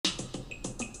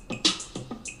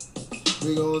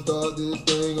We gon' start this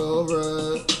thing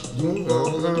alright. You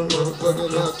gon'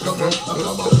 motherfucking out. Come on,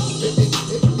 come on.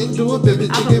 Do it, baby.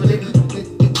 Take it, baby. Do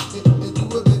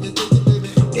it, baby.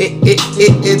 Take it,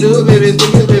 baby. Do it, baby.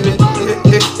 Take it, baby.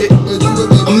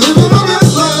 I'm living my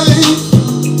best life.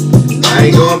 I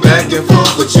ain't going back and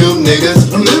forth with you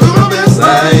niggas. I'm living my best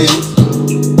life.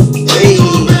 Hey.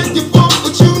 Going back and forth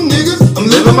with you niggas. I'm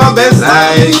living my best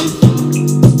life.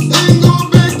 Ain't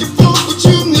going back and forth with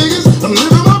you niggas. I'm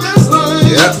living my best life.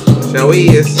 Yep, show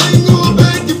is. Ain't going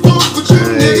back and forth with you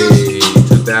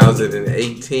niggas.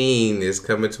 2018 is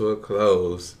coming to a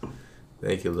close.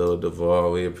 Thank you, Lil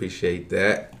Duval. We appreciate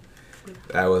that.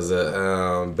 That was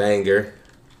a banger.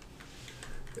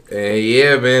 And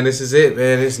yeah, man, this is it,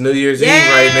 man. It's New Year's Eve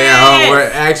right now.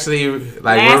 We're actually,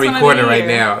 we're recording right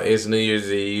now. It's New Year's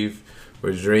Eve.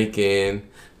 We're drinking,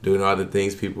 doing all the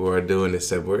things people are doing,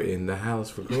 except we're in the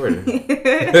house recording.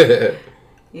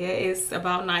 Yeah, it's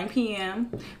about 9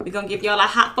 p.m. We're going to give y'all a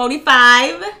hot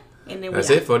 45. And then That's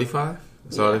it, 45?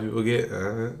 That's all that people get?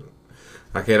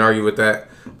 I can't argue with that.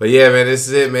 But yeah, man, this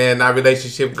is it, man. Not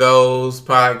Relationship Goals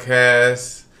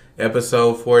podcast,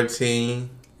 episode 14.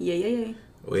 Yeah.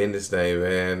 We in this thing,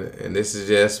 man. And this is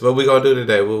just what we gonna do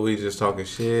today. What we just talking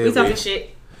shit? We talking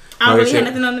shit. I don't really have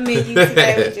nothing on the menu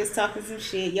today. We're just talking some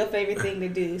shit. Your favorite thing to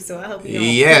do. So I hope you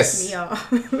don't piss me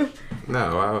off.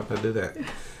 No, why would I do that?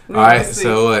 All right,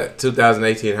 so what?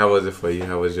 2018, how was it for you?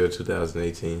 How was your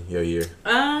 2018, your year?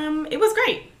 It was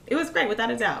great. It was great,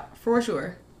 without a doubt, for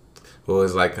sure. What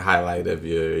was like the highlight of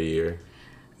your year?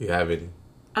 You have any?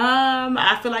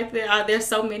 I feel like there's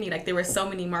so many. Like there were so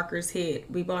many markers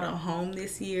hit. We bought a home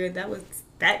this year.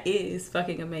 That is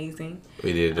fucking amazing.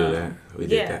 We did do that. We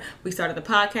did that. We started the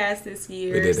podcast this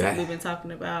year. We did that. We've been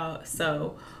talking about.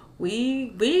 So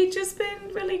we just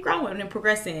been really growing and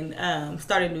progressing.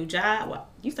 Started a new job. Well,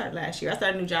 you started last year. I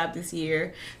started a new job this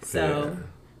year. So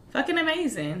fucking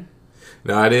amazing.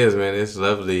 No, it is, man. It's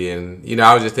lovely. And,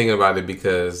 I was just thinking about it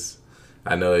because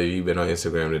I know if you've been on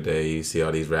Instagram today, you see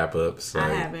all these wrap-ups. I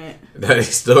haven't.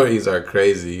 These stories are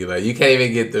crazy. Like, you can't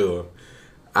even get through them.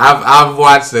 I've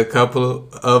watched a couple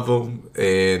of them,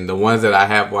 and the ones that I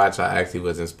have watched, I actually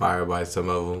was inspired by some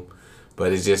of them.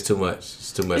 But it's just too much.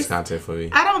 It's too much content for me.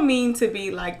 I don't mean to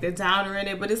be, like, the downer in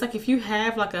it, but it's like if you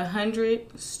have, like,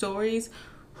 100 stories,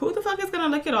 who the fuck is gonna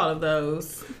look at all of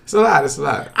those? It's a lot. I didn't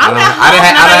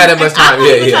have that much time. I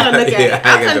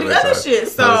can do other shit.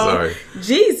 So sorry.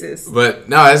 Jesus. But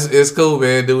no, it's cool,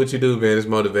 man. Do what you do, man. It's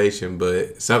motivation.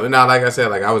 But something now, like I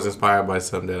said, like I was inspired by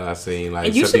something that I seen. Like,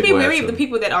 and you should be wary of the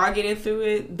people that are getting through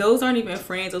it. Those aren't even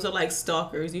friends. Those are like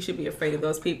stalkers. You should be afraid of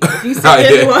those people. If you see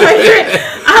anyone,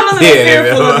 I'm a little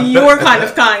fearful of your kind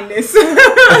of kindness.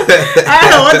 I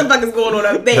don't know what the fuck is going on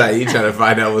up there. Like, you trying to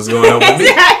find out what's going on with me?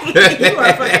 Exactly. You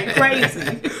are fucking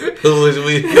crazy. Who was you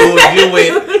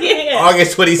with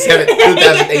August 27th,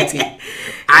 2018?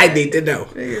 I need to know.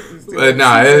 But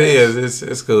no, it is.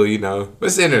 It's cool, But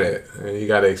it's the internet. You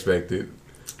got to expect it.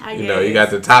 You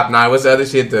got the top 9. What's the other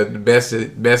shit? The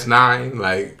best 9?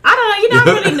 Like, I don't know.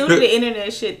 I'm really new to the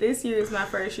internet shit. This year is my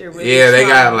first year. Really they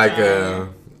got like a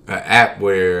app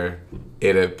where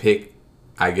it'll pick,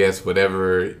 I guess,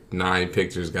 whatever 9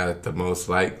 pictures got the most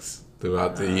likes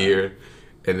throughout the year.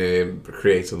 And then it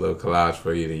creates a little collage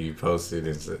for you, and you post it.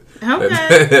 And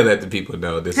let the people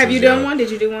know this. Have you done one?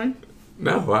 Did you do one?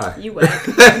 No, why? You whack.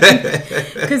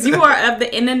 Because you are of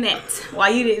the internet. Why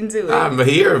you didn't do it? I'm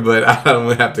here, but I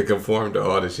don't have to conform to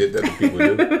all the shit that the people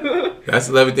do. That's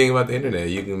the lovely thing about the internet.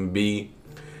 You can be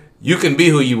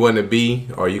who you want to be,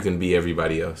 or you can be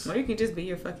everybody else. Or you can just be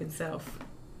your fucking self.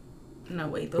 No,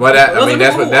 wait. That's what I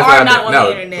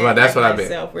meant.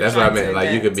 That's what I meant.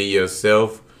 Like, you could be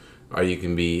yourself, or you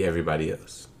can be everybody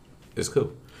else. It's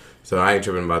cool. So I ain't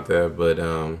tripping about that.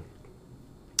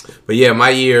 But yeah,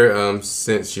 my year,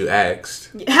 since you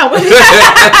asked. How was your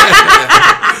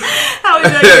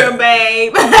year,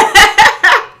 babe?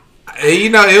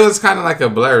 It was kind of like a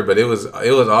blur, but it was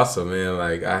awesome, man.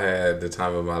 Like, I had the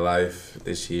time of my life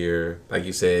this year. Like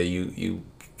you said, you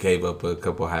gave up a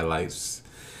couple highlights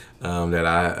that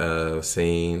I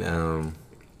seen.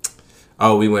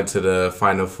 We went to the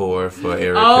Final Four for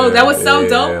Erica. Oh, that was so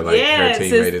dope. Like, her team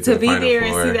made it to the be Final there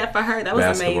Four. and see that for her. That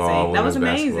was amazing. That was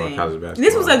amazing. College basketball.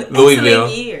 This was an Louisville.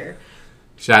 excellent year.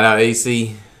 Shout out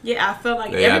AC. Yeah, I feel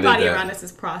like everybody around us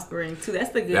is prospering too. That's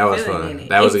the good feeling in it.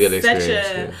 That was a good experience.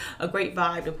 Such a great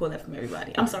vibe to pull that from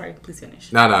everybody. I'm sorry, please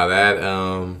finish. No,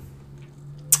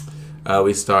 that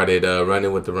we started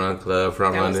running with the Run Club,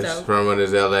 Front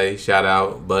Runners LA. Shout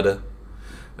out Butter,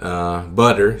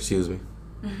 excuse me.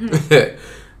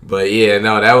 But yeah,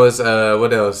 no, that was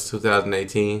what else?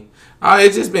 2018. Oh,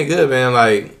 it's just been good, man.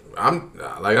 Like,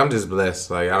 I'm just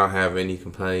blessed. Like I don't have any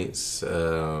complaints.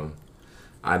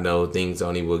 I know things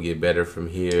only will get better from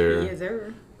here. Yes,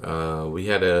 sir. We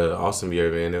had an awesome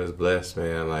year, man. It was blessed,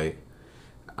 man.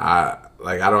 I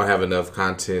don't have enough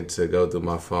content to go through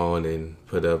my phone and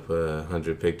put up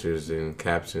 100 pictures and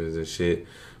captions and shit.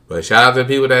 But shout out to the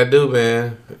people that do,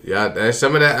 man. Yeah,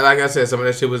 some of that, like I said, some of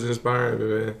that shit was inspiring,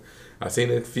 man. I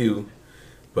seen a few,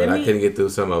 but I couldn't get through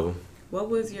some of them. What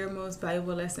was your most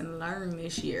valuable lesson learned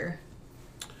this year?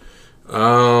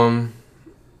 Doing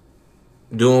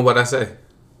what I say.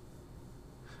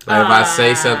 Like if I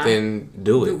say something,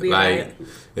 do it. Like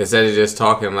instead of just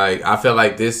talking. Like I feel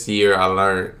like this year I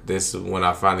learned this when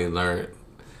I finally learned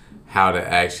how to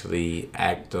actually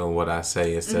act on what I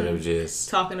say instead of just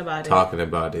talking about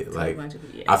it. Like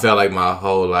I felt like my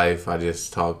whole life I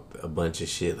just talked a bunch of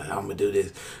shit. Like I'm gonna do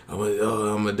this. I'm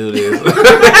gonna do this.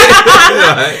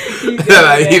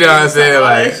 Like, you know what I'm saying?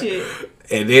 Like,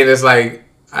 and then it's like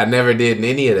I never did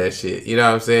any of that shit. You know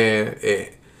what I'm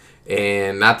saying?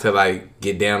 And not to like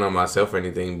get down on myself or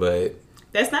anything, but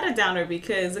that's not a downer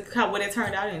because look what it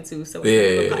turned out into. So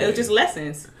it was just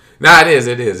lessons. Nah, it is.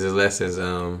 It's lessons.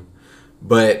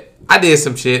 But I did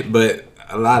some shit, but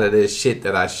a lot of this shit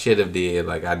that I should have did,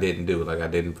 like I didn't do, like I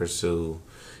didn't pursue,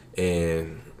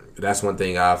 and that's one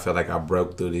thing I feel like I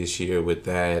broke through this year with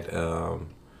that,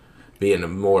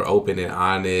 being more open and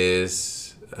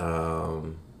honest.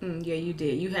 Yeah, you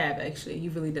did. You have actually.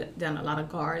 You've really done a lot of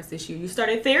guards this year. You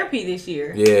started therapy this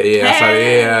year. Yeah.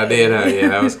 Hey. I did. Yeah,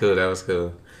 that was cool. That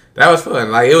was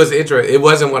fun. Like it was interesting. It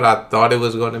wasn't what I thought it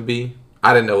was going to be.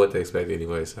 I didn't know what to expect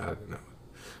anyway, so I didn't know.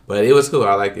 But it was cool.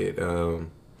 I liked it.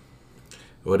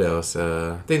 What else?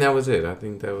 I think that was it. I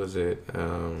think a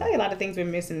lot of things were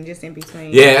missing just in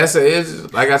between. Yeah, it's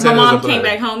like I said. My mom came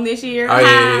back home this year. Oh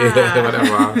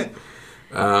yeah.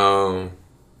 Whatever.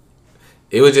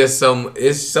 It was just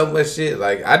it's so much shit.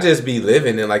 Like I just be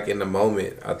living in the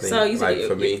moment. I think. So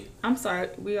for me. I'm sorry,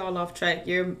 we all off track.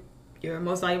 Your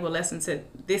most valuable lesson to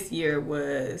this year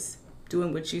was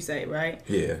doing what you say, right?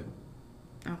 Yeah.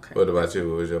 Okay. What about you?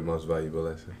 What was your most valuable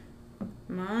lesson?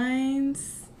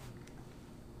 Mine's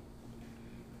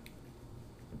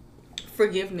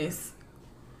forgiveness.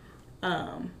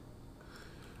 Well,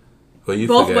 you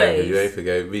both forgave ways. You ain't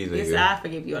forgave me, nigga. Yes, I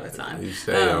forgive you all the time. You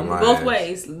stay on my both ass.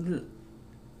 ways.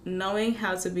 Knowing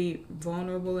how to be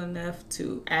vulnerable enough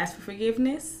to ask for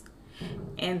forgiveness,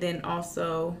 and then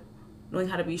also knowing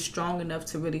how to be strong enough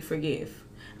to really forgive.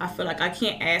 I feel like I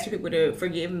can't ask for people to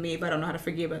forgive me if I don't know how to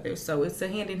forgive others. So it's a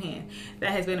hand in hand.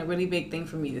 That has been a really big thing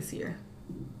for me this year.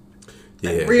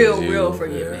 Like real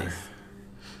forgiveness.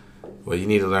 Yeah. Well, you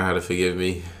need to learn how to forgive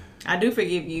me. I do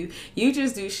forgive you. You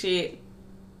just do shit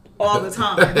all the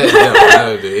time. I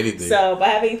don't do anything. So if I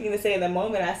have anything to say in the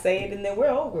moment, I say it and then we're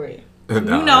over it. No,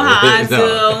 you know how I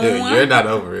feel. You're not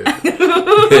over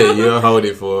it. You'll hold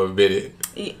it for a minute.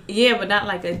 Yeah, but not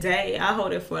like a day. I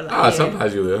hold it for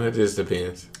sometimes you will. It just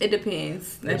depends. It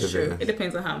depends. That's true. It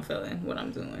depends on how I'm feeling, what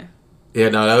I'm doing. Yeah,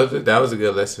 no, that was a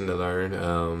good lesson to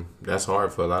learn. That's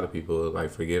hard for a lot of people.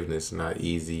 Like forgiveness, not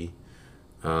easy.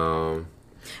 And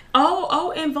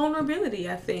vulnerability.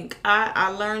 I think I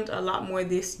learned a lot more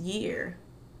this year.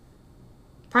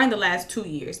 Probably in the last 2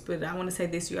 years, but I want to say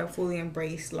this year I fully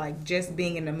embraced like just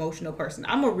being an emotional person.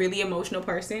 I'm a really emotional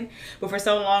person, but for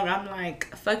so long I'm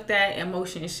like, fuck that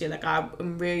emotion shit. Like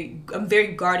I'm very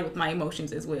guarded with my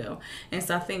emotions as well. And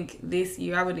so I think this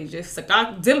year I really just like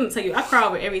Dylan tell you I cry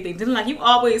over everything. Dylan like you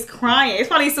always crying. It's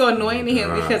probably so annoying to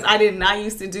him because I did not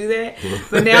used to do that,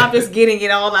 but now I'm just getting it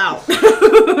all out.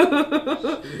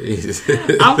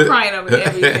 I'm crying over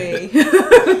everything.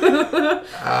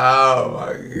 Oh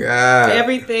my god.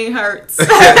 Everything hurts.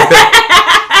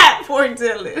 Poor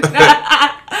Dylan.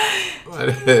 What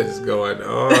is going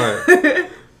on?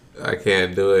 I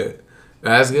can't do it.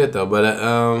 That's good though, but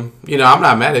I'm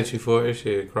not mad at you for it.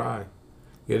 Shit, cry,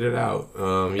 get it out.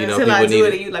 Until I do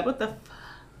it, and you like, what the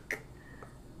fuck?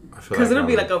 Because it'll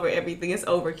be like over everything. It's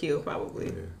overkill, probably.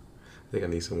 Yeah. I think I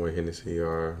need some more Hennessy,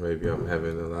 or maybe I'm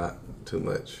having a lot too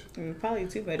much. Probably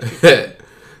too much.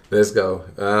 Let's go.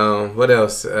 What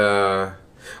else?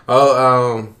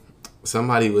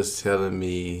 Somebody was telling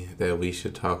me that we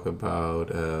should talk about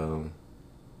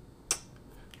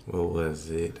what was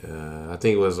it? I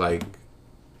think it was like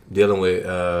dealing with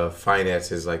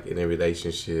finances, like in a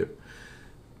relationship,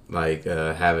 like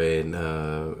having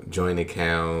joint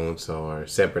accounts or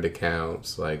separate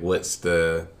accounts. Like, what's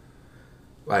the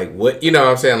what you know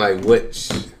what I'm saying? Like,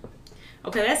 what?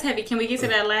 Okay, that's heavy. Can we get to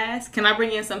that last? Can I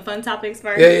bring in some fun topics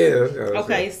first? Yeah.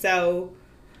 Okay, so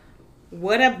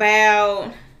what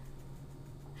about?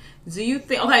 Do you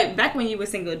think? Okay, back when you were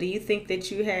single, do you think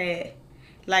that you had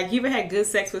Like, you ever had good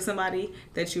sex with somebody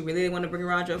that you really didn't want to bring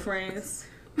around your friends?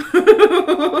 That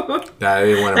I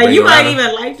didn't want to like, bring you might around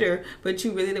even liked her, but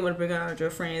you really didn't want to bring her around your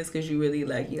friends because you really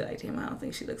liked him. I don't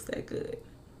think she looks that good.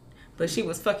 But she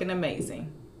was fucking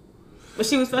amazing.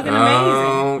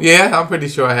 Yeah, I'm pretty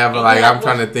sure I have. Like, I'm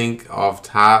trying to think off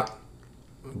top,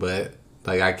 but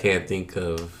like I can't think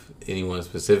of anyone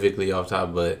specifically off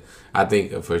top. But I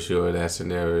think for sure that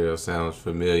scenario sounds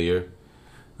familiar.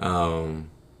 And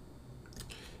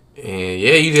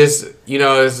yeah, it's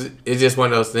just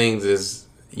one of those things. Is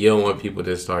you don't want people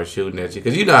to start shooting at you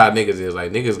because you know how niggas is.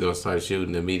 Like, niggas gonna start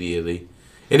shooting immediately.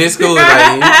 And it's cool.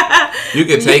 Like, you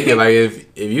can take it. Like, if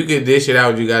you can dish it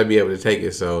out, you gotta be able to take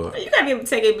it. So you gotta be able to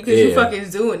take it because you fucking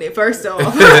doing it. First off,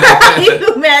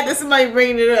 you mad that somebody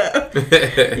bringing it up.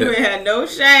 You ain't had no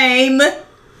shame.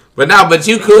 But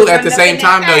you cool at the same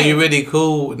time though. You really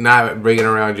cool not bringing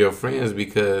around your friends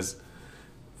because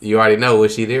you already know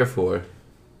what she there for.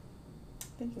 I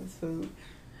think it's food.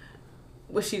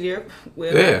 Was she there?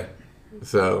 Well, yeah.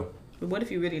 So. But what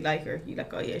if you really like her? You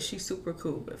like, oh yeah, she's super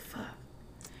cool, but fuck.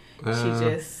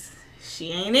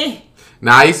 She ain't it.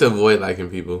 Nah, I used to avoid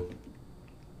liking people.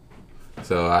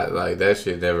 So I like that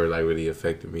shit never like really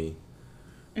affected me.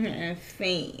 I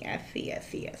see.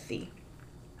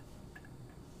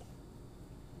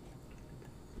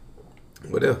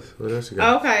 What else you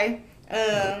got? Okay.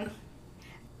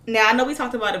 Now I know we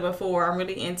talked about it before. I'm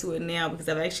really into it now because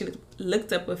I've actually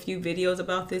looked up a few videos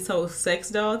about this whole sex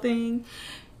doll thing.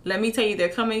 Let me tell you, they're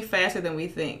coming faster than we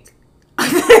think.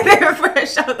 They're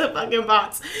fresh out the fucking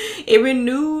box.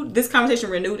 This conversation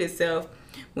renewed itself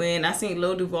when I seen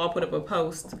Lil Duval put up a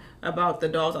post about the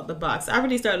dolls out the box. I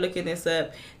really started looking this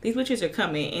up. These pictures are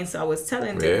coming, and so I was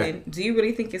telling Dylan, do you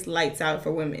really think it's lights out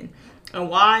for women? And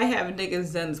why have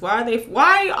niggas done this?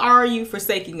 Why are you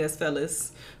forsaking us,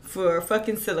 fellas, for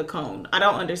fucking silicone? I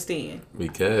don't understand.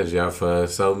 Because y'all for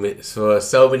so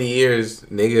many years,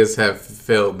 niggas have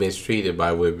felt mistreated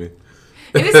by women.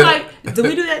 And it's like, do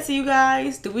we do that to you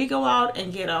guys? Do we go out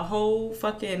and get a whole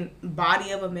fucking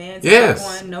body of a man?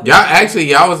 Yes.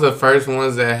 Y'all was the first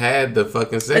ones that had the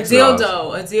fucking sex dolls. A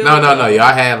dildo. No.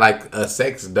 Y'all had like a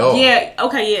sex doll. Yeah.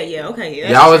 Okay. Yeah.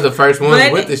 Y'all was the first ones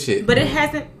with the shit. But it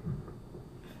hasn't.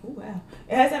 Oh wow.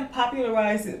 It hasn't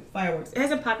popularized fireworks. It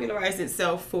hasn't popularized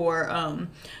itself for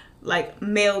like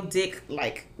male dick,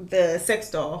 like the sex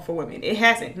doll for women. It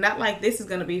hasn't. Not like this is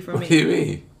gonna be for me. What do you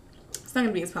mean? It's not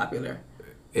gonna be as popular.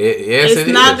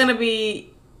 It's not going to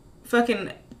be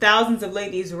fucking thousands of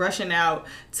ladies rushing out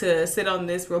to sit on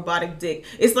this robotic dick.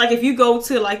 It's like if you go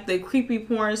to like the creepy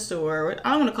porn store.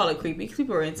 I don't want to call it creepy because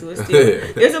people are into it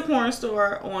still. There's a porn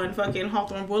store on fucking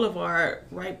Hawthorne Boulevard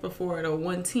right before the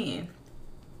 110.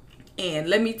 And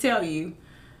let me tell you,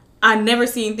 I never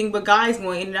see anything but guys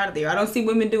going in and out of there. I don't see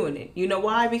women doing it. You know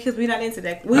why? Because we're not into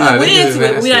that. We're into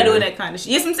it, but we're not doing that kind of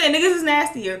shit. Yes, I'm saying niggas is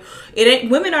nastier.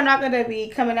 Women are not gonna be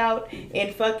coming out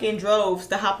in fucking droves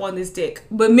to hop on this dick,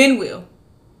 but men will.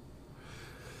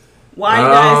 Why are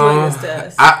you guys doing this to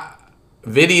us?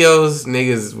 Videos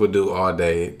niggas would do all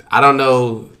day. I don't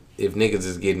know if niggas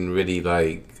is getting really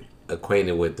like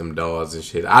acquainted with them dolls and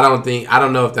shit. I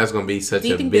don't know if that's gonna be such a big. Do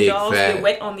you think the dolls get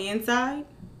wet on the inside?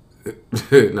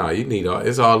 No, you need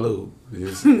it's all lube.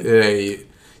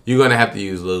 You're gonna have to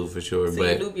use lube for sure. So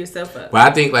you lube yourself up. But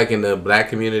I think like in the black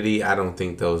community, I don't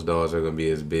think those dolls are gonna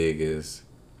be as big as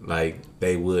like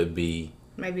they would be.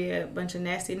 Maybe a bunch of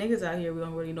nasty niggas out here we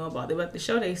don't really know about. They about to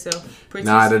show themselves.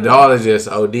 Nah, the doll is just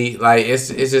OD. Like it's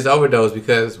just overdose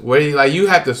because you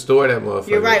have to store that motherfucker.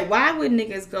 You're right. Why would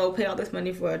niggas go pay all this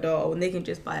money for a doll when they can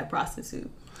just buy a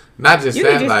prostitute? Not just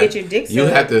that, like get your dick you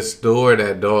have to store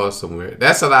that doll somewhere.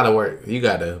 That's a lot of work. You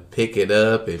gotta pick it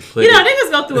up and put it. Niggas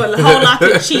go through a whole lot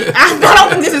to cheap. I don't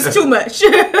think this is too much.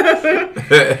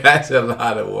 That's a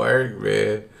lot of work,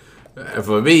 man.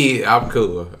 For me, I'm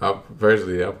cool. I'm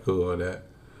cool on that.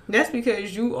 That's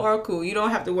because you are cool. You don't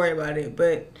have to worry about it.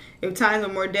 But if times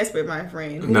are more desperate, my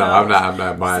friend. No, I'm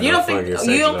not buying. You don't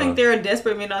think there are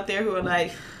desperate men out there who are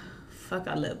like, fuck,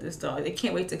 I love this dog. They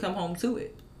can't wait to come home to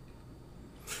it.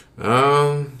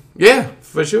 Yeah,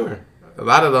 for sure. A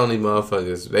lot of lonely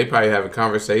motherfuckers, they probably have a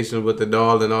conversation with the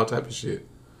doll and all type of shit.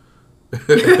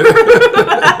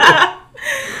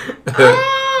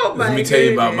 Let me tell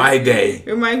you about my day.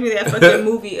 It reminds me of that fucking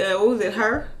movie. What was it?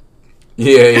 Her?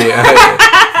 Yeah.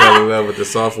 I fell in love with the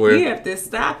software. You have to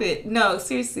stop it. No,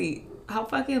 seriously. How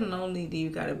fucking lonely do you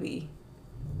gotta be?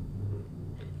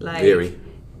 Like, very.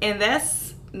 And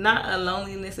that's not a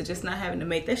loneliness of just not having to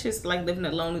make. That's just like living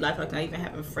a lonely life, like not even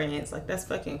having friends. Like, that's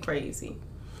fucking crazy.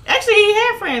 Actually, he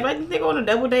had friends. Like, did they go on a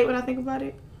double date when I think about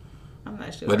it? I'm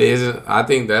not sure. But I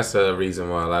think that's a reason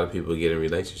why a lot of people get in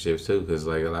relationships too, because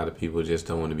like a lot of people just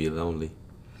don't want to be lonely,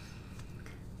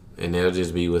 and they'll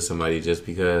just be with somebody just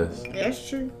because. That's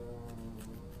true.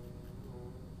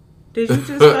 Did you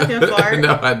just fucking fart?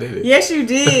 No, I didn't. Yes, you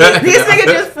did. This nigga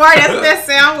just farted. That's what that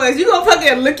sound was. You gonna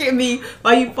fucking look at me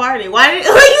while you farted? Why did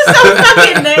you so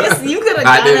fucking nasty? You could have.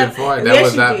 I didn't fart. That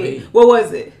was not me. What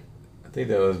was it? I think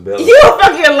that was Bella. You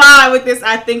fucking lying with this.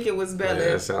 I think it was Bella.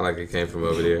 Yeah, it sounded like it came from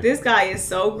over there. This guy is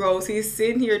so gross. He's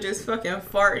sitting here just fucking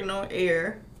farting on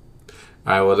air.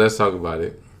 All right, well, let's talk about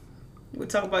it. We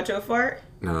talk about your fart?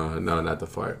 No, not the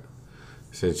fart.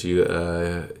 Since you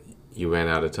ran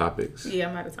out of topics. Yeah,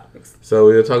 I'm out of topics. So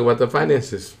we'll talk about the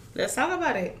finances. Let's talk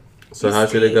about it. So how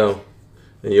should it go?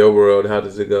 In your world, how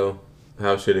does it go?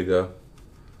 How should it go?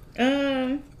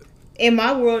 In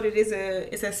my world, it's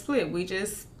a split.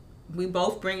 We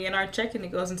both bring in our check and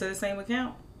it goes into the same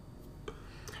account.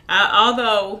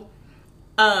 Although,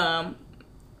 I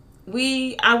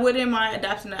wouldn't mind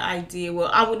adopting the idea. Well,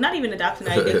 I would not even adopting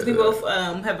the idea because we both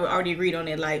have already agreed on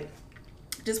it. Like,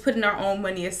 just putting our own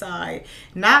money aside,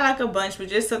 not like a bunch, but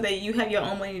just so that you have your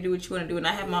own money to do what you want to do, and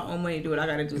I have my own money to do what I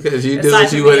gotta do. Because you do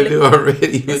what you want to do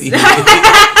already.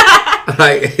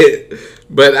 Like,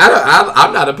 but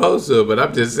I'm not opposed to it. But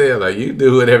I'm just saying, like, you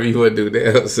do whatever you want to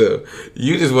do now. So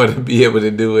you just want to be able to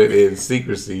do it in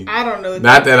secrecy. I don't know.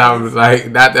 Not that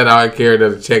I care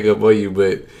to check up on you,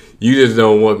 but. You just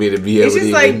don't want me to be able to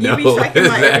even know. It's just like you be tracking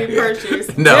my every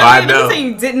purchase. No, Dylan, I know.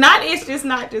 It's just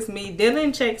not just me.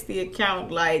 Dylan checks the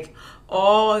account like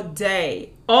all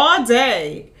day. All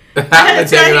day. I had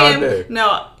to tell him,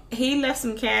 no, he left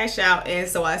some cash out and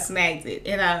so I snagged it.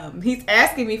 And he's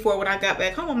asking me for it when I got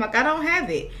back home. I'm like, I don't have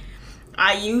it.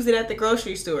 I used it at the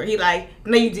grocery store. He like,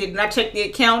 no, you didn't. I checked the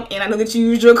account and I know that you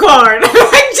used your card. I'm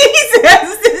like, Jesus,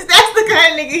 that's the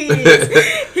kind of nigga he is.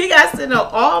 He got to know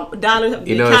all dollars.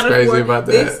 You know what's crazy about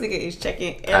that? This nigga is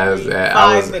checking every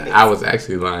 5 minutes. I was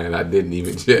actually lying. I didn't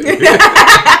even check.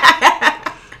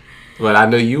 But I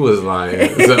knew you was lying,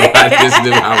 so I just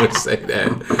knew I would say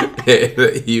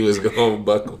that he was going to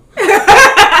buckle.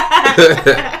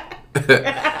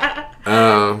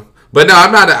 But no,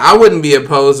 I'm not. I wouldn't be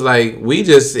opposed. Like, we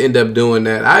just end up doing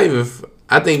that.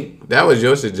 I think that was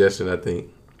your suggestion. I think.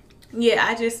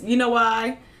 Yeah, you know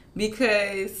why?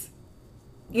 Because,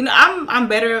 you know, I'm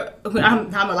better.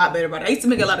 I'm a lot better about it. I used to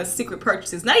make a lot of secret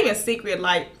purchases. Not even secret,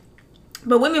 like.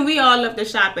 But women, we all love to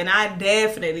shop, and I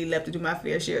definitely love to do my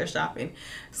fair share of shopping.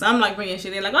 So I'm like bringing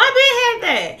shit in, like, oh, I been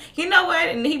had that. You know what?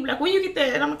 And he be like, when you get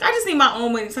that? And I'm like, I just need my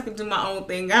own money so I can do my own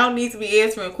thing. I don't need to be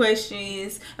answering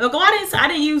questions. I'm like, oh, I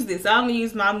didn't use this. I'm gonna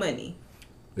use my money.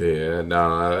 Yeah,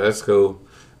 no, that's cool.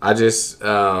 I just,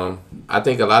 I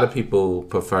think a lot of people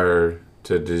prefer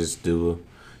to just do,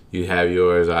 you have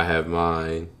yours, I have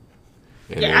mine.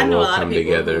 And yeah, I know we'll a lot of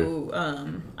people together. who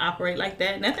operate like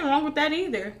that. Nothing wrong with that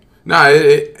either. No,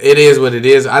 it is what it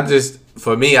is.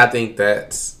 For me, I think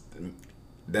that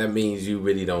means you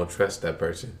really don't trust that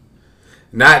person.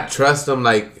 Not trust them,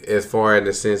 like, as far in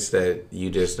the sense that you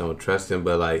just don't trust them,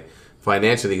 but, like,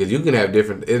 financially, because you can have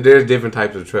there's different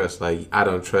types of trust. Like, I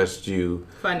don't trust you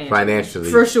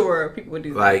financially. For sure, people would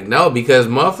do that. Like, no, because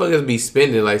motherfuckers be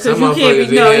spending. Like, some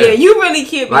motherfuckers, you really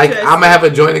can't be like, trusted. I'm going to have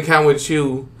a joint account with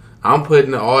you. I'm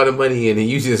putting all the money in and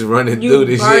you just running through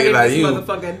this shit like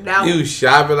you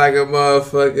shopping like a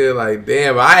motherfucker. Like,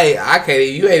 damn, I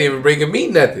can't. You ain't even bringing me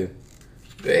nothing.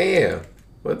 Damn,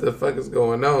 what the fuck is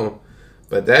going on?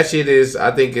 But that shit is,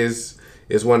 I think it's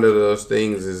one of those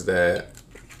things is that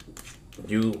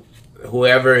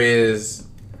whoever is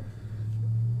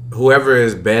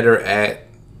better at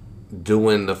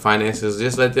doing the finances,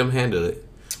 just let them handle it.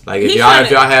 Like, if y'all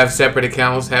have separate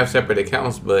accounts,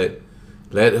 but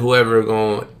let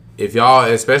whoever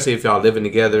especially if y'all living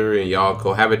together and y'all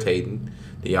cohabitating,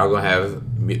 then y'all gonna have,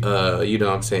 you know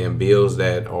what I'm saying, bills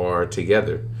that are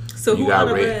together. So who out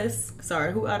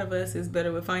of us is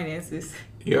better with finances?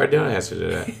 You already done answer to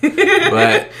that.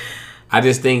 But I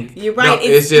just think you're right. No,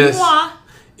 it's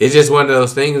just one of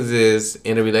those things is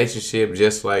in a relationship,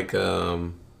 just like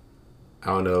I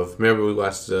don't know if remember we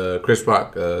watched the Chris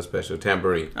Rock special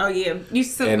Tambourine. Oh yeah,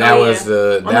 was what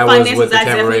the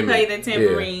tambourine meant. The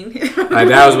tambourine. Yeah. Like,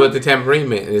 that was what the tambourine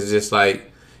meant. It's just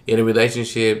like in a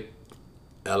relationship,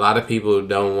 a lot of people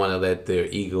don't want to let their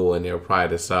ego and their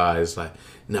pride aside. It's like,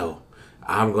 no,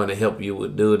 I'm going to help you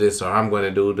do this, or I'm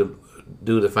going to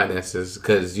do the finances,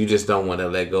 because you just don't want to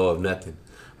let go of nothing.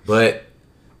 But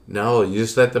no, you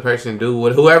just let the person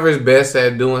do whoever is best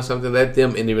at doing something. Let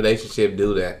them in the relationship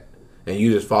do that. And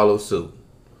you just follow suit.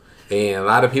 And a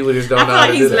lot of people just don't know how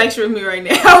to do that. I feel like he's lecturing me right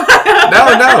now.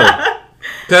 No.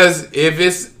 Because if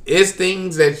it's it's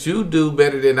things that you do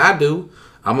better than I do,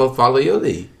 I'm gonna follow your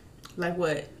lead. Like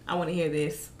what? I want to hear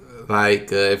this.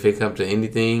 Like if it comes to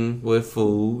anything with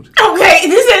food. Okay,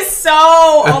 this is so.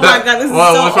 Oh my god, this is so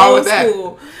what's wrong old with that?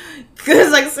 school.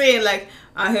 Because like saying like.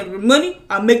 I handle the money,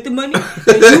 I make the money, and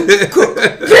you cook.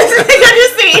 I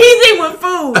just say anything with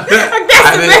food. Like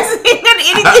that's the best thing.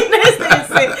 Anything that's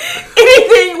say.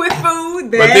 Anything with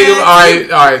food. But think of,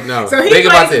 all right, no. So he think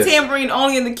about plays this. the tambourine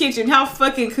only in the kitchen. How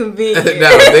fucking convenient. No, think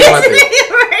about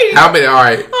this. Right? How many? All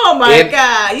right. Oh my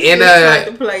god, you just tried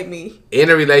to play me. In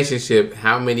a relationship,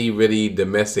 how many really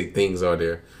domestic things are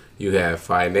there? You have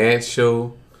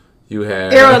financial. You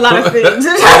have. There are a lot of things.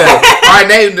 All right,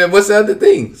 name them. What's the other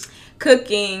things?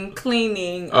 Cooking,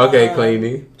 cleaning. Okay,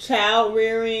 cleaning. Child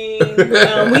rearing.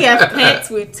 We have pets.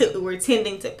 We're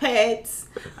tending to pets.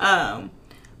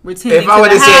 We're tending If I would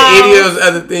to have the said any of house. those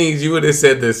other things, you would have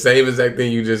said the same exact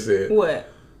thing you just said.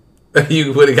 What?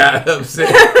 You would have got upset.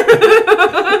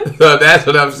 So that's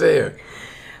what I'm saying.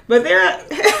 But there are...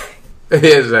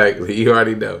 Exactly. You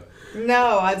already know.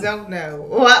 No, I don't know.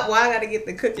 Why I gotta get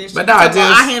the cooking shit? But no,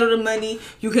 I handle the money,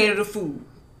 you handle the food.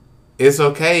 It's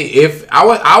okay. If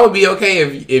I would be okay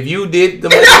if you did the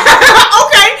money.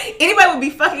 Okay. Anybody would be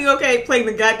fucking okay playing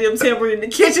the goddamn tambourine in the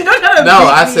kitchen.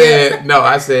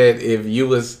 I said if you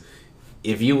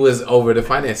was over the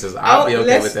finances, I'll be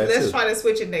okay with that too. Let's try to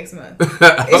switch it next month.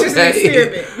 It's just an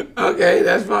experiment. Okay,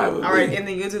 that's fine with All me. right, and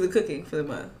then you'll do the cooking for the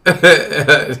month.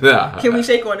 Nah. Can we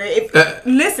shake on it?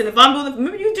 Listen, if I'm doing,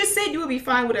 remember you just said you would be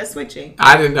fine with us switching.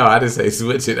 I didn't know. I didn't say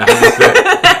switch it. I just said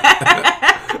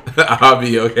I'll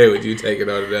be okay with you taking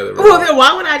on another role. Well, then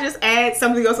why would I just add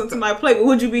something else onto my plate? What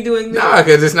would you be doing then? No,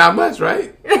 because it's not much,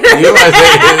 right? You know what I'm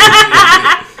saying?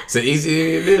 It's an easy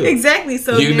thing to do. Exactly.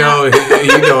 So you know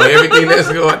everything that's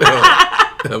going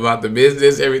on about the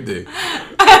business, everything.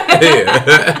 Yeah.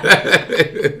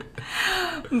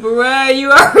 Bruh,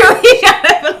 you are really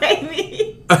trying to play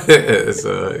me.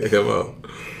 So come on.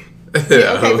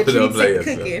 Yeah, okay, but you Don't need play to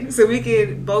yourself. cooking, so we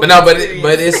can both. But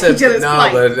it's a each other's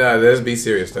plight. let's be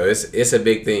serious though. It's a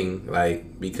big thing,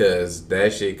 like because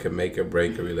that shit could make or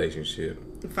break a relationship.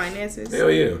 Finances. Hell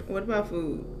yeah. What about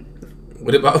food?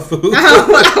 What about food? I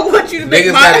want you to make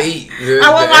Niggas my. gotta eat.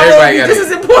 I want my Everybody food gotta just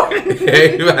as important.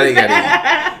 Everybody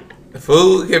gotta eat.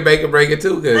 Food can make or break it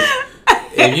too, because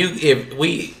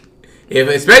if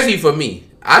especially for me,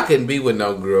 I couldn't be with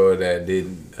no girl that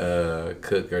didn't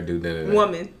cook or do none of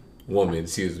that. Woman,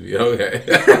 excuse me. Okay.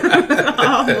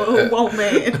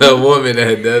 Woman. A woman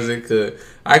that doesn't cook.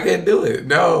 I couldn't do it.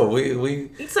 No, we.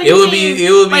 So it would be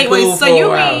cool so for you a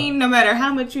while. mean no matter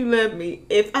how much you love me,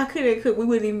 if I couldn't cook, we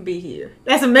wouldn't even be here.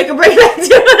 That's a make or break.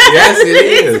 Yes, it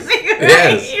is.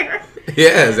 Yes.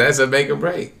 Yes, that's a make or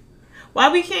break. Why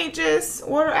we can't just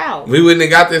order out? We wouldn't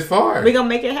have got this far. We gonna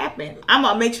make it happen. I'm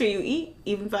gonna make sure you eat,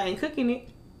 even if I ain't cooking it.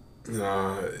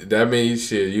 That means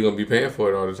shit. You gonna be paying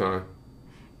for it all the time.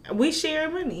 We share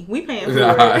money. We paying for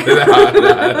Nah.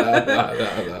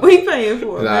 it. We paying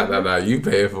for it. Nah. You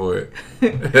paying for it.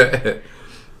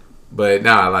 But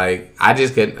nah, like I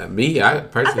just couldn't. I personally, I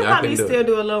could probably couldn't do still it.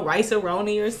 do a little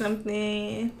rice-a-roni or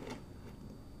something.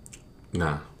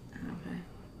 Nah.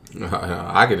 No,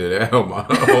 I could do that on my own.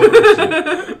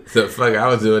 The fuck, I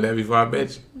was doing that before I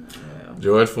met you. Yeah.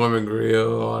 George Foreman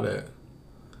grill, all that.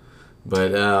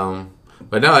 But no,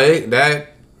 that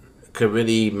could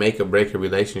really make or break a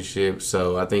relationship.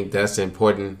 So I think that's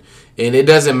important, and it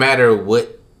doesn't matter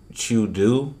what you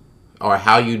do or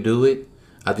how you do it.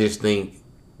 I just think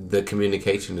the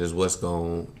communication is what's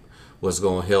going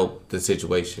to help the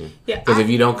situation. Yeah, Because if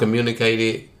you don't communicate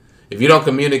it, if you don't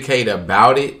communicate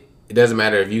about it, it doesn't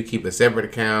matter if you keep a separate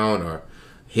account or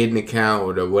hidden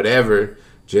account or whatever.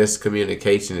 Just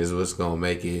communication is what's going to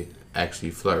make it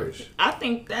actually flourish. I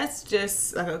think that's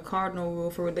just like a cardinal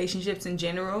rule for relationships in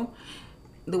general.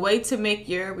 The way to make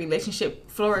your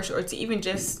relationship flourish, or to even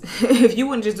just, if you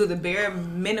wouldn't just do the bare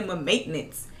minimum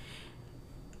maintenance,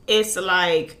 it's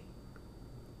like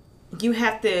you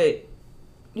have to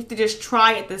just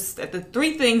try at the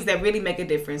three things that really make a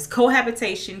difference: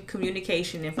 cohabitation,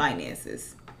 communication, and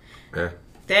finances. Yeah.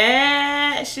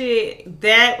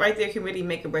 That right there can really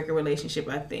make or break a relationship,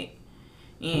 I think.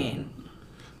 And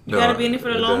you gotta be in it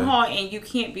for the long haul, and you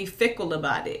can't be fickle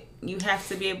about it. You have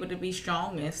to be able to be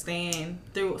strong and stand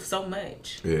through so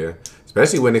much. Yeah.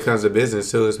 Especially when it comes to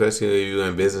business too, especially if you're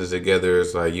in business together,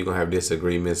 it's like you're gonna have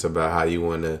disagreements about how you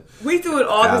wanna We do it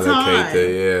all the time.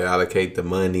 allocate the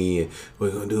money, and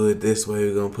we're gonna do it this way,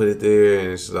 we're gonna put it there, and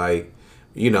it's like,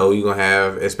 you're gonna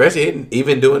have, especially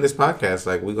even doing this podcast,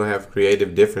 like we're gonna have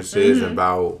creative differences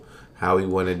about how we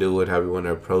wanna do it, how we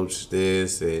wanna approach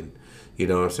this, and you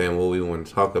know what I'm saying, what we wanna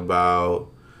talk about.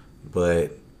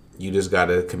 But you just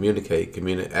gotta communicate.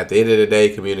 At the end of the day,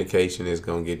 communication is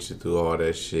gonna get you through all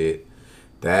that shit.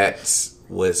 That's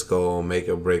what's gonna make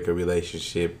or break a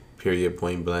relationship. Period.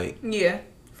 Point blank. Yeah,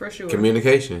 for sure.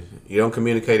 Communication. You don't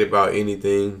communicate about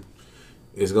anything,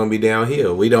 it's gonna be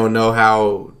downhill. We don't know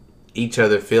how each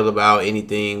other feel about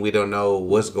anything. We don't know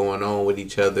what's going on with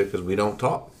each other because we don't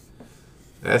talk.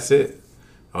 That's it.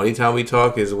 Only time we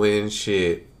talk is when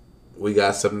we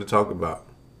got something to talk about.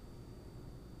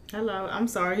 Hello, I'm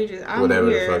sorry. I'm Whatever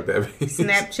here the fuck that means.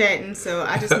 Snapchatting, so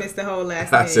I just missed the whole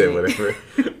last name. I said whatever.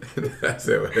 I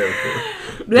said whatever.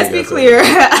 Let's be clear.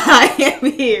 I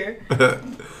am here.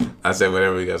 I said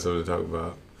whatever, we got something to talk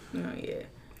about. Oh, yeah.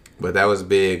 But that was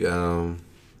big. But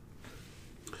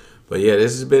yeah,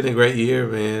 this has been a great year,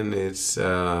 man. It's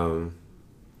been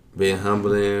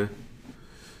humbling,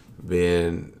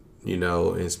 been,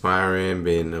 inspiring,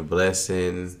 been a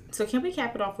blessing. So can we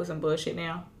cap it off with some bullshit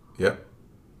now? Yep.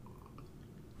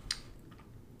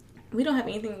 We don't have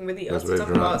anything really else to talk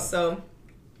about, so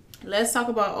let's talk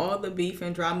about all the beef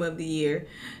and drama of the year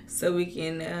so we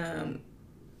can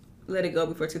let it go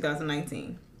before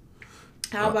 2019.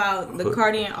 How about the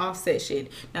Cardi and Offset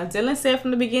shit? Now, Dylan said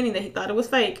from the beginning that he thought it was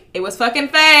fake. It was fucking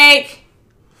fake.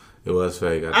 It was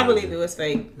fake. I believe it was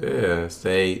fake. Yeah,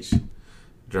 stage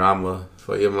drama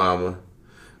for your mama.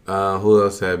 Who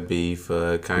else had beef?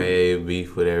 Kanye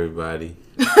beef with everybody.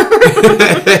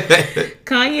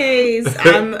 Kanye's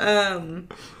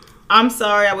I'm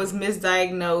sorry I was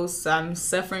misdiagnosed. I'm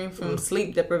suffering from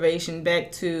sleep deprivation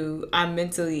back to I'm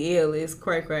mentally ill is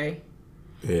cray cray.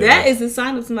 Yeah. That is a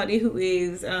sign of somebody who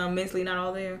is mentally not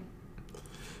all there.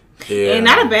 Yeah. And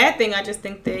not a bad thing. I just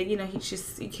think that, he should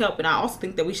seek help. And I also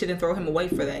think that we shouldn't throw him away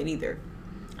for that either.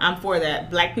 I'm for that.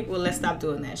 Black people, let's stop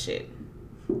doing that shit.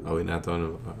 Oh, we're not throwing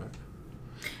him away?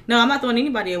 No, I'm not throwing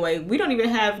anybody away. We don't even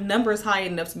have numbers high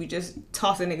enough to be just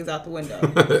tossing niggas out the window.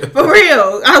 For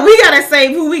real. We gotta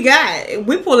save who we got.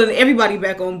 We pulling everybody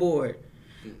back on board.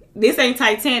 This ain't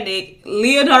Titanic.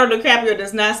 Leonardo DiCaprio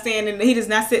does not he does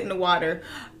not sit in the water.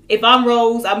 If I'm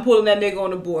Rose, I'm pulling that nigga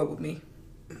on the board with me.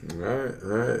 All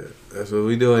right. That's what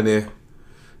we doing there.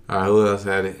 All right, who else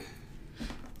had it?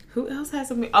 Who else had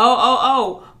something?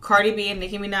 Oh. Cardi B and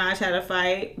Nicki Minaj had a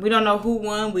fight. We don't know who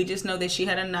won. We just know that she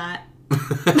had a knot. How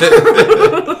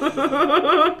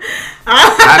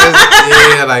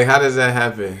does that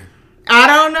happen? I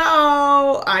don't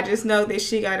know. I just know that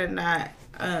she got a knot.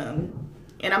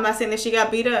 And I'm not saying that she got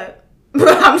beat up,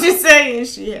 but I'm just saying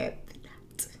she had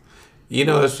the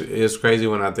knot. It's crazy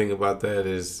when I think about that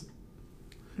is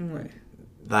what?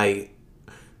 Like,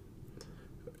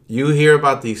 you hear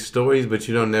about these stories, but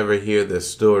you don't never hear the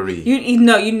story. You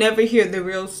never hear the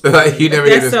real story. Like, you never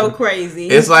That's so crazy.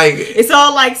 It's like it's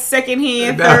all like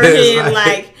secondhand, thirdhand.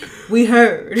 Like we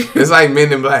heard. It's like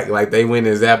Men in Black. Like they went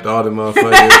and zapped all the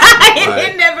motherfuckers.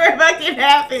 It never fucking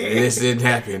happened. This didn't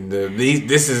happen.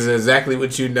 This is exactly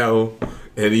what you know,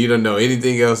 and you don't know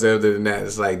anything else other than that.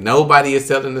 It's like nobody is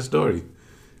telling the story,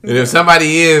 and if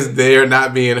somebody is, they're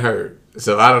not being heard.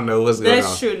 So I don't know what's going on.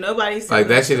 That's true. Nobody's like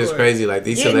that shit is crazy. Like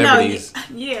these celebrities.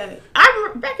 Yeah. I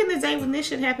remember back in the day when this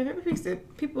shit happened. Remember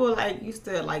people used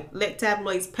to let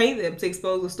tabloids pay them to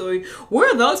expose the story.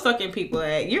 Where are those fucking people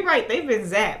at? You're right. They've been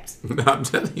zapped. No, I'm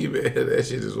telling you, man, that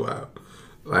shit is wild.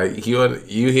 Like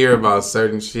you hear about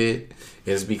certain shit,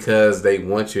 it's because they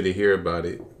want you to hear about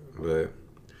it. But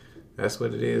that's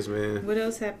what it is, man. What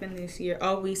else happened this year?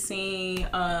 Oh, we seen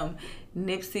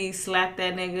Nipsey slap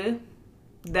that nigga.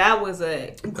 That was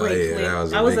a great clip.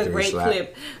 That was a great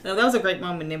clip. No, that was a great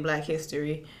moment in Black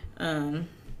history. Yeah, man,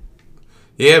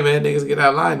 niggas get out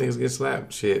of line, niggas get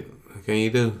slapped. Shit, what can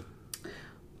you do?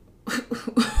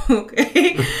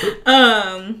 Okay.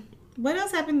 What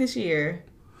else happened this year?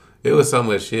 It was so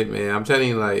much shit, man. I'm telling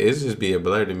you, like, it's just be a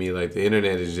blur to me. Like, the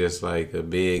internet is just like a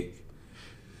big.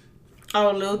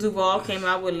 Oh, Lil Duval came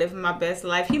out with Living My Best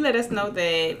Life. He let us know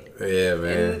that. Yeah,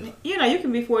 man. And, you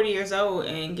can be 40 years old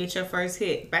and get your first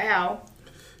hit. Bow.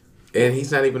 And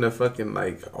he's not even a fucking,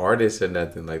 artist or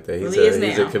nothing like that. He's,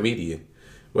 he's a comedian.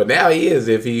 Well, now he is.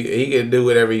 If he can do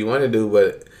whatever he want to do,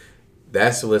 but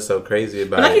that's what's so crazy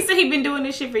about it. Like he said, he been doing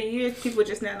this shit for years. People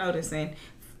just not noticing.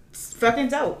 It's fucking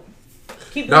dope.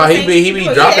 He be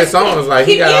dropping songs. Like,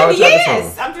 he got all types of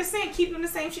songs. I'm just saying, keep doing the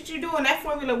same shit you're doing. That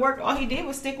formula worked. All he did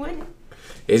was stick with it.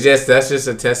 That's just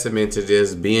a testament to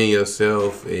just being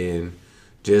yourself and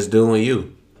just doing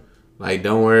you. Like,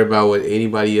 don't worry about what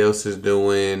anybody else is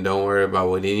doing. Don't worry about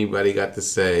what anybody got to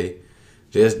say.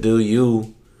 Just do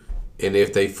you. And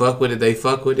if they fuck with it, they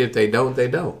fuck with it. If they don't, they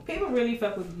don't. People really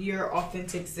fuck with your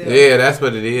authentic self. Yeah, that's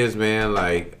what it is, man.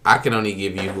 Like, I can only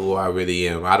give you who I really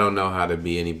am. I don't know how to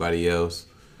be anybody else.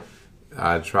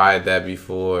 I tried that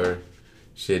before.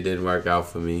 Shit didn't work out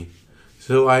for me.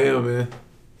 So who I am, man.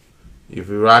 If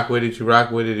you rock with it, you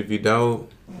rock with it. If you don't,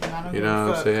 you know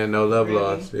what I'm saying? No love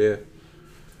lost. Yeah.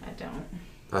 I don't.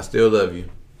 I still love you.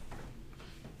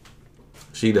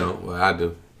 She don't. Well, I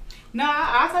do. No,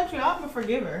 I thought you all would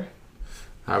forgive her.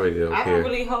 I really don't care. I don't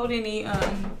really hold any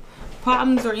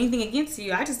problems or anything against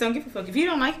you. I just don't give a fuck. If you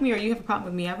don't like me or you have a problem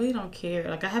with me, I really don't care.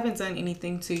 Like, I haven't done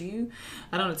anything to you.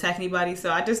 I don't attack anybody,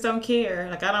 so I just don't care.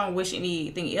 Like, I don't wish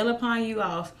anything ill upon you.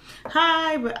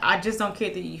 Hi, but I just don't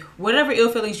care that you, whatever ill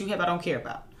feelings you have, I don't care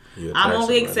about. I'm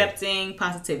only accepting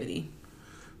positivity.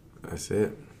 That's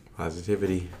it.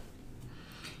 Positivity.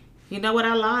 You know what?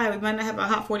 I lied. We might not have a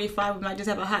hot 45. We might just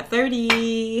have a hot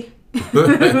 30.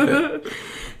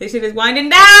 This shit is winding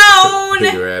down.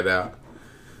 Figure it out.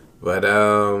 But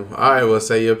all right, well,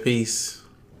 say your piece.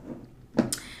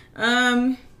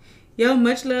 Yo,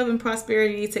 much love and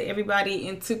prosperity to everybody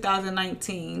in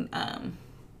 2019.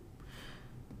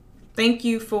 Thank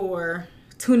you for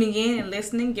tuning in and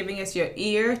listening, giving us your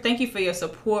ear. Thank you for your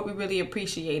support. We really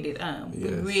appreciate it. We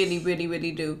really, really,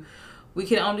 really do. We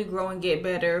can only grow and get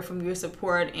better from your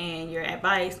support and your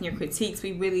advice and your critiques.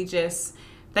 We really just,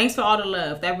 thanks for all the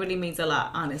love. That really means a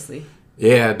lot, honestly.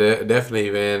 Yeah, definitely,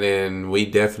 man. And we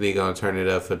definitely going to turn it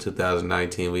up for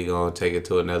 2019. We going to take it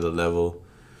to another level.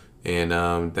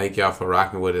 And thank y'all for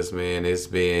rocking with us, man. It's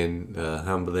been a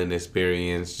humbling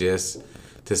experience just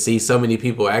to see so many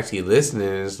people actually listening.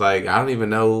 It's like, I don't even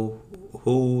know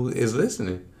who is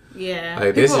listening. Yeah,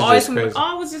 like, people always come,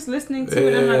 I was just listening to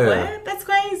it. I'm like, what? That's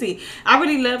crazy. I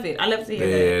really love it. I love to hear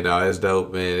that. Yeah, no, it's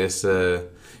dope, man. It's a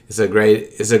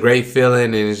great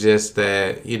feeling, and it's just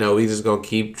that, you know, we just gonna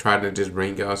keep trying to just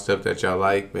bring y'all stuff that y'all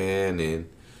like, man, and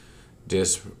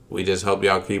we just hope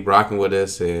y'all keep rocking with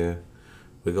us, and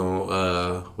we're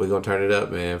gonna turn it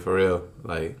up, man, for real.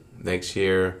 Like, next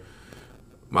year,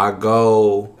 one of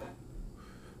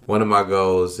our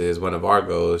goals is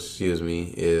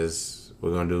we're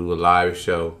going to do a live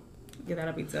show. Yeah,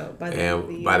 that'll be dope. By the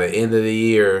end of the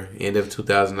year, end of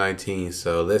 2019.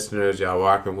 So, listeners, y'all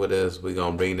rocking with us. We're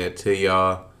going to bring that to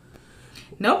y'all.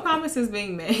 No promises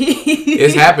being made.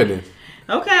 It's happening.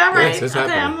 Okay, all right. Yes, it's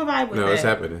happening. I'm going to vibe with that. No, it's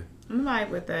happening. I'm going to vibe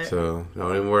with that. So,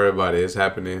 don't even worry about it. It's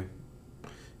happening.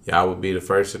 Y'all will be the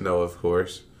first to know, of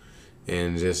course.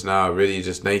 And just really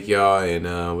just thank y'all.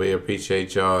 And we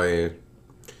appreciate y'all. And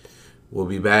we'll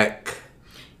be back.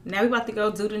 Now we about to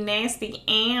go do the nasty.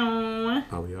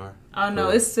 Oh, we are? Oh, no,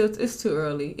 it's too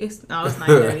early. It's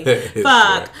 9:30.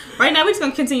 Fuck. Right now, we're just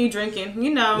going to continue drinking,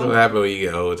 you know. What happens when you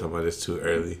get old? Talking about it's too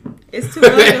early. It's too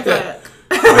early to fuck.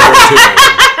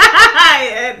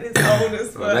 It's old as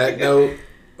fuck. On that note,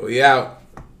 we out.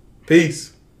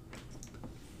 Peace.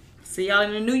 See y'all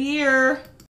in the new year.